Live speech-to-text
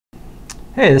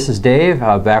Hey, this is Dave,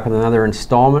 back with another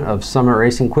installment of Summit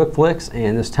Racing Quick Flicks,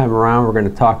 and this time around we're going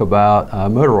to talk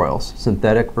about motor oils,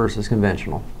 synthetic versus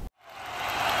conventional.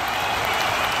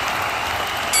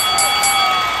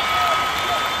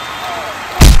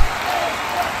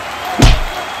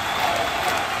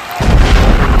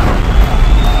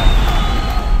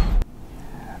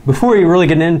 Before you really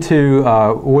get into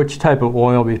which type of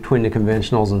oil between the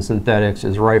conventionals and synthetics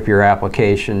is right for your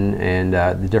application and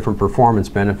the different performance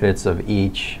benefits of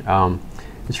each,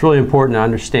 it's really important to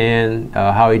understand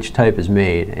how each type is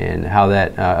made and how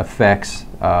that affects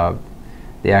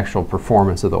the actual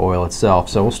performance of the oil itself.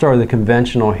 So we'll start with the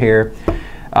conventional here.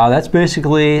 That's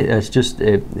basically, it's just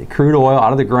a crude oil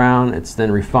out of the ground. It's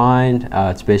then refined.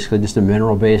 It's basically just a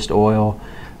mineral-based oil.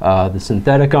 The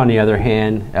synthetic, on the other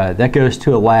hand, that goes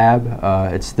to a lab.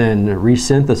 It's then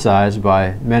resynthesized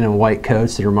by men in white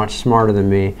coats that are much smarter than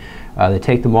me. They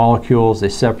take the molecules, they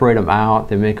separate them out,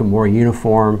 they make them more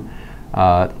uniform,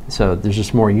 so there's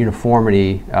just more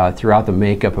uniformity throughout the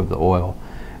makeup of the oil.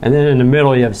 And then in the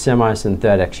middle you have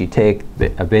semi-synthetics. You take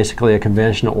basically a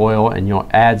conventional oil and you'll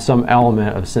add some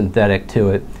element of synthetic to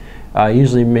it.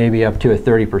 Usually maybe up to a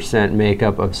 30%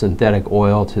 makeup of synthetic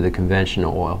oil to the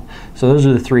conventional oil. So those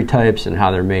are the three types and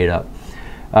how they're made up.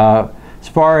 As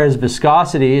far as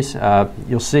viscosities,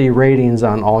 you'll see ratings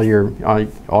on all your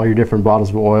different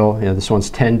bottles of oil. You know, this one's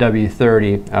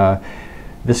 10W30.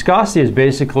 Viscosity is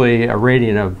basically a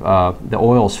rating of the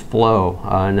oil's flow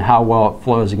and how well it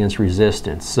flows against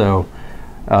resistance. So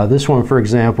this one, for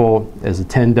example, is a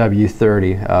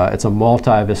 10W30. It's a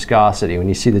multi-viscosity. When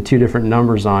you see the two different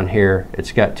numbers on here,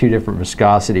 it's got two different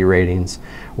viscosity ratings.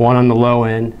 One on the low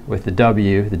end with the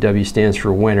W stands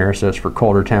for winter, so it's for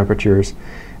colder temperatures.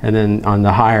 And then on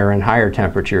the higher and higher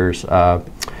temperatures,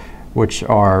 which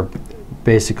are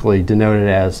basically denoted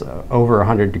as over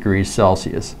 100 degrees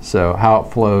Celsius. So how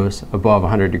it flows above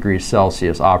 100 degrees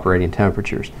Celsius operating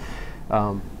temperatures.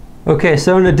 Okay,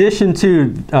 so in addition to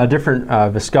different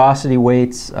viscosity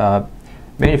weights,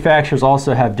 manufacturers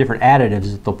also have different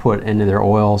additives that they'll put into their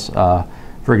oils.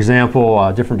 For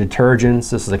example, different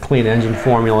detergents. This is a clean engine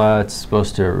formula. It's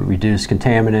supposed to reduce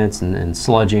contaminants and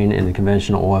sludging in the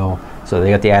conventional oil. So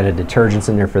they got the added detergents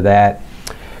in there for that.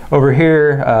 Over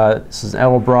here, this is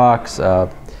Edelbrock's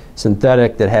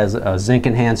synthetic that has a zinc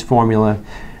enhanced formula.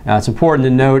 It's important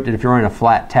to note that if you're running a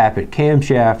flat tappet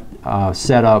camshaft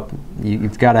setup,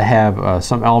 you've got to have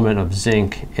some element of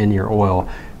zinc in your oil.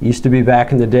 Used to be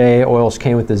back in the day, oils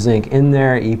came with the zinc in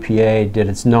there. EPA did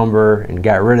its number and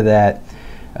got rid of that.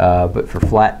 But for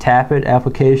flat tappet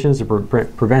applications, to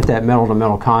prevent that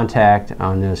metal-to-metal contact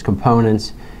on those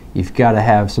components, you've got to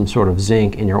have some sort of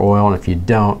zinc in your oil, and if you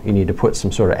don't, you need to put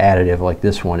some sort of additive like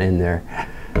this one in there.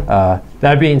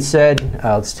 That being said,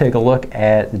 let's take a look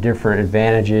at the different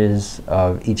advantages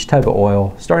of each type of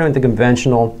oil. Starting with the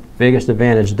conventional, biggest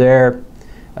advantage there,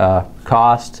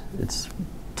 cost. It's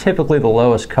typically the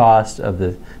lowest cost of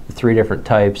the three different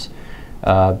types.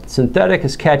 Synthetic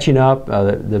is catching up.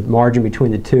 The margin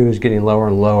between the two is getting lower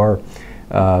and lower.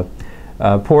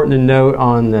 Important to note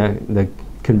on the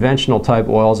conventional type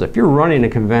oils, if you're running a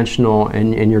conventional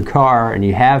in your car, and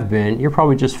you have been, you're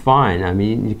probably just fine. I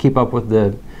mean, you keep up with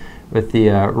the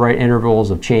right intervals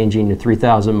of changing to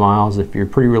 3,000 miles. If you're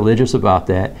pretty religious about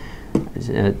that,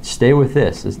 stay with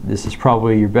this. This is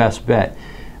probably your best bet.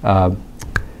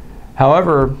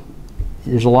 However,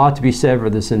 there's a lot to be said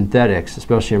for the synthetics,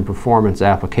 especially in performance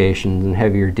applications and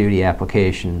heavier duty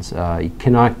applications. You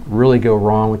cannot really go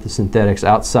wrong with the synthetics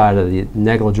outside of the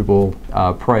negligible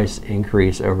price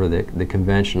increase over the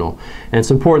conventional. And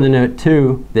it's important to note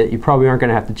too that you probably aren't going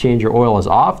to have to change your oil as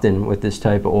often with this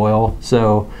type of oil,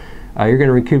 so you're going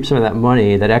to recoup some of that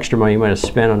money, that extra money you might have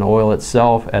spent on the oil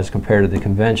itself as compared to the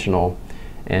conventional.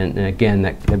 And again,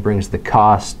 that brings the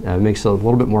cost, makes it a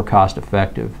little bit more cost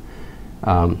effective.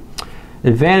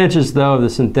 Advantages though of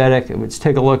the synthetic, let's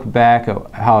take a look back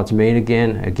at how it's made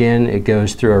again. Again, it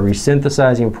goes through a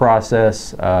resynthesizing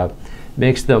process,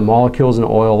 makes the molecules in the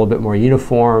oil a little bit more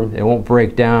uniform. It won't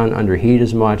break down under heat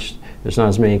as much. There's not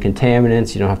as many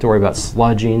contaminants. You don't have to worry about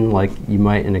sludging like you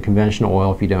might in a conventional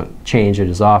oil if you don't change it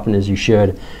as often as you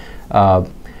should.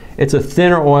 It's a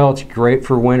thinner oil. It's great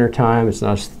for winter time. It's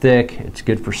not as thick. It's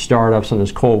good for startups on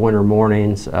those cold winter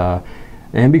mornings.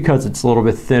 And because it's a little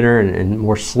bit thinner and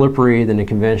more slippery than the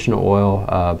conventional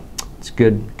oil, it's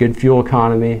good fuel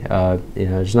economy. You know,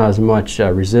 there's not as much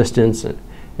resistance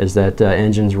as that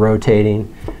engine's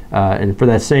rotating. And for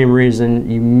that same reason,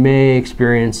 you may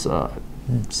experience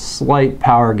slight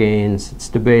power gains. It's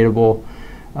debatable.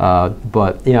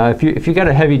 But you know, if you got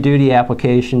a heavy duty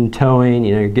application, towing,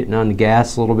 you know, you're getting on the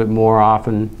gas a little bit more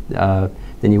often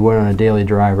than you would on a daily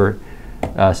driver.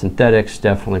 synthetics,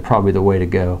 definitely probably the way to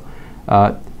go.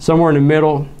 Somewhere in the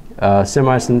middle,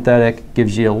 semi-synthetic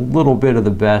gives you a little bit of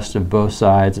the best of both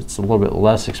sides. It's a little bit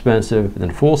less expensive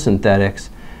than full synthetics.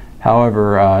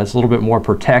 However, it's a little bit more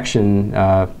protection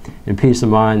and peace of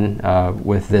mind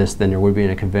with this than there would be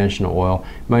in a conventional oil.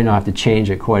 You might not have to change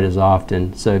it quite as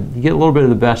often. So you get a little bit of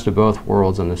the best of both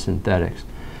worlds on the synthetics.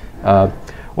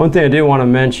 One thing I do want to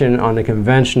mention on the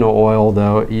conventional oil,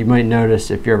 though, you might notice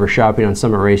if you're ever shopping on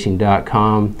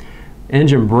summitracing.com,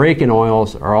 engine braking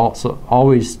oils are also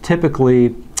always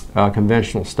typically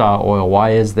conventional style oil.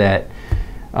 Why is that?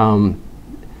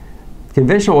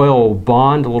 Conventional oil will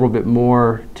bond a little bit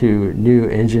more to new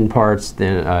engine parts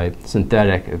than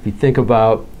synthetic. If you think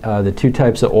about the two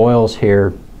types of oils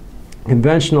here,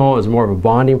 conventional is more of a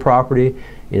bonding property.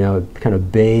 You know, it kind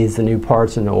of bathes the new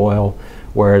parts in the oil,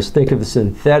 whereas think of the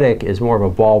synthetic as more of a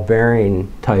ball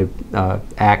bearing type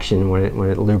action when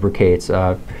it lubricates.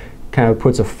 Kind of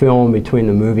puts a film between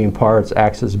the moving parts,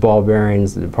 acts as ball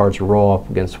bearings, the parts roll up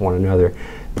against one another.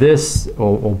 This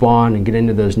will bond and get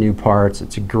into those new parts.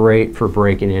 It's great for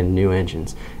breaking in new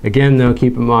engines. Again, though,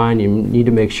 keep in mind you need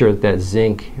to make sure that that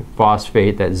zinc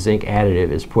phosphate, that zinc additive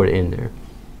is put in there.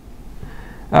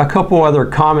 A couple other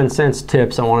common sense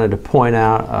tips I wanted to point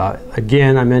out.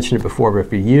 Again, I mentioned it before, but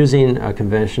if you're using a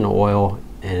conventional oil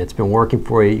and it's been working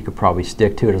for you, you could probably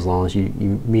stick to it as long as you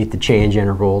meet the change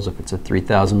intervals. If it's a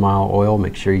 3,000 mile oil,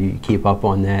 make sure you keep up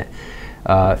on that.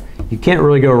 You can't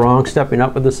really go wrong stepping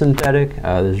up with the synthetic.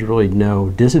 There's really no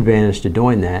disadvantage to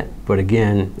doing that, but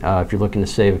again, if you're looking to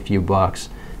save a few bucks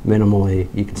minimally,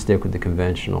 you can stick with the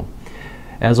conventional.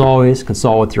 As always,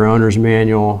 consult with your owner's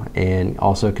manual and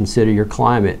also consider your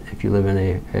climate. If you live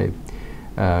in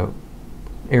a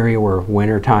area where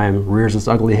winter time rears its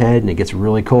ugly head and it gets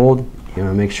really cold, you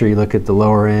know, make sure you look at the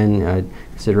lower end,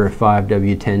 consider a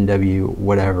 5W, 10W,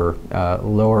 whatever,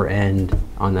 lower end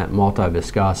on that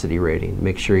multi-viscosity rating.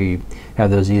 Make sure you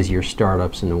have those easier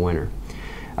startups in the winter.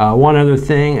 One other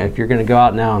thing, if you're going to go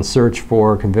out now and search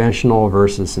for conventional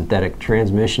versus synthetic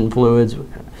transmission fluids,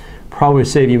 probably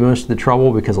save you most of the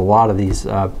trouble because a lot of these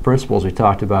principles we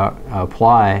talked about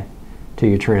apply to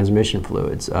your transmission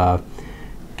fluids.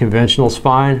 Conventional's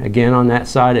fine. Again, on that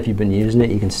side, if you've been using it,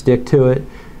 you can stick to it.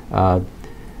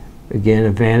 Again,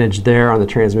 advantage there on the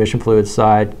transmission fluid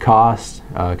side, cost.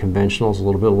 Conventional is a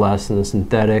little bit less than the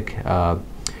synthetic.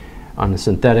 On the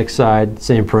synthetic side,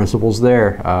 same principles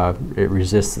there. It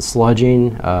resists the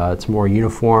sludging. It's more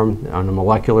uniform on the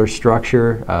molecular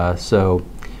structure, so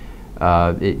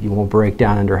you won't break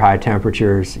down under high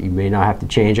temperatures. You may not have to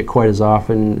change it quite as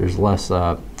often. There's less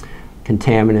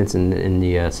contaminants in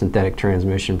the synthetic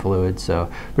transmission fluid.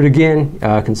 So, but again,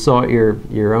 consult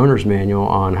your owner's manual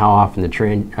on how often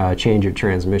to change your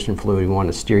transmission fluid. We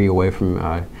want to steer you away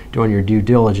from doing your due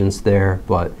diligence there.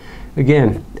 But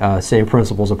again, same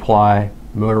principles apply,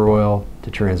 motor oil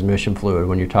to transmission fluid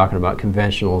when you're talking about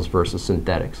conventionals versus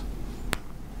synthetics.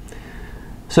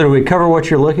 So, do we cover what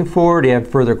you're looking for? Do you have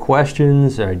further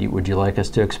questions? Or would you like us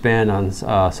to expand on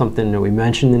something that we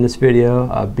mentioned in this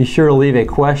video? Be sure to leave a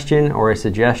question or a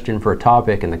suggestion for a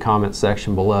topic in the comments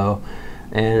section below.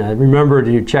 And remember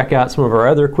to check out some of our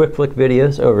other quick flick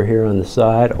videos over here on the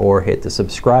side or hit the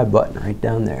subscribe button right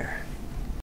down there.